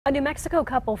A New Mexico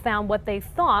couple found what they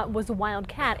thought was a wild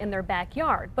cat in their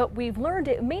backyard, but we've learned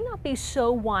it may not be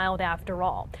so wild after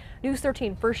all. News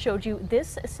 13 first showed you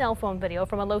this cell phone video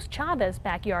from a Los Chavez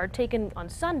backyard taken on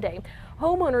Sunday.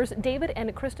 Homeowners David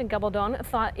and Kristen Gabaldon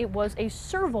thought it was a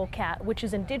serval cat, which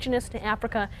is indigenous to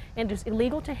Africa and is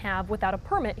illegal to have without a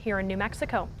permit here in New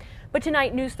Mexico. But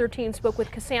tonight, News 13 spoke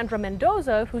with Cassandra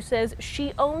Mendoza, who says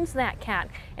she owns that cat.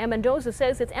 And Mendoza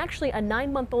says it's actually a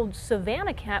 9-month-old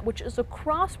Savannah cat, which is a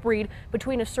crossbreed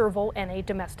between a serval and a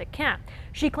domestic cat.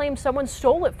 She claims someone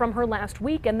stole it from her last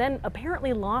week and then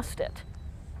apparently lost it.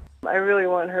 I really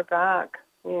want her back.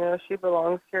 You know, she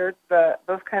belongs here, but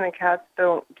those kind of cats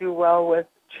don't do well with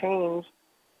change.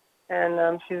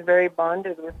 And she's very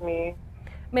bonded with me.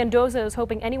 Mendoza is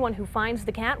hoping anyone who finds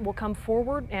the cat will come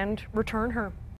forward and return her.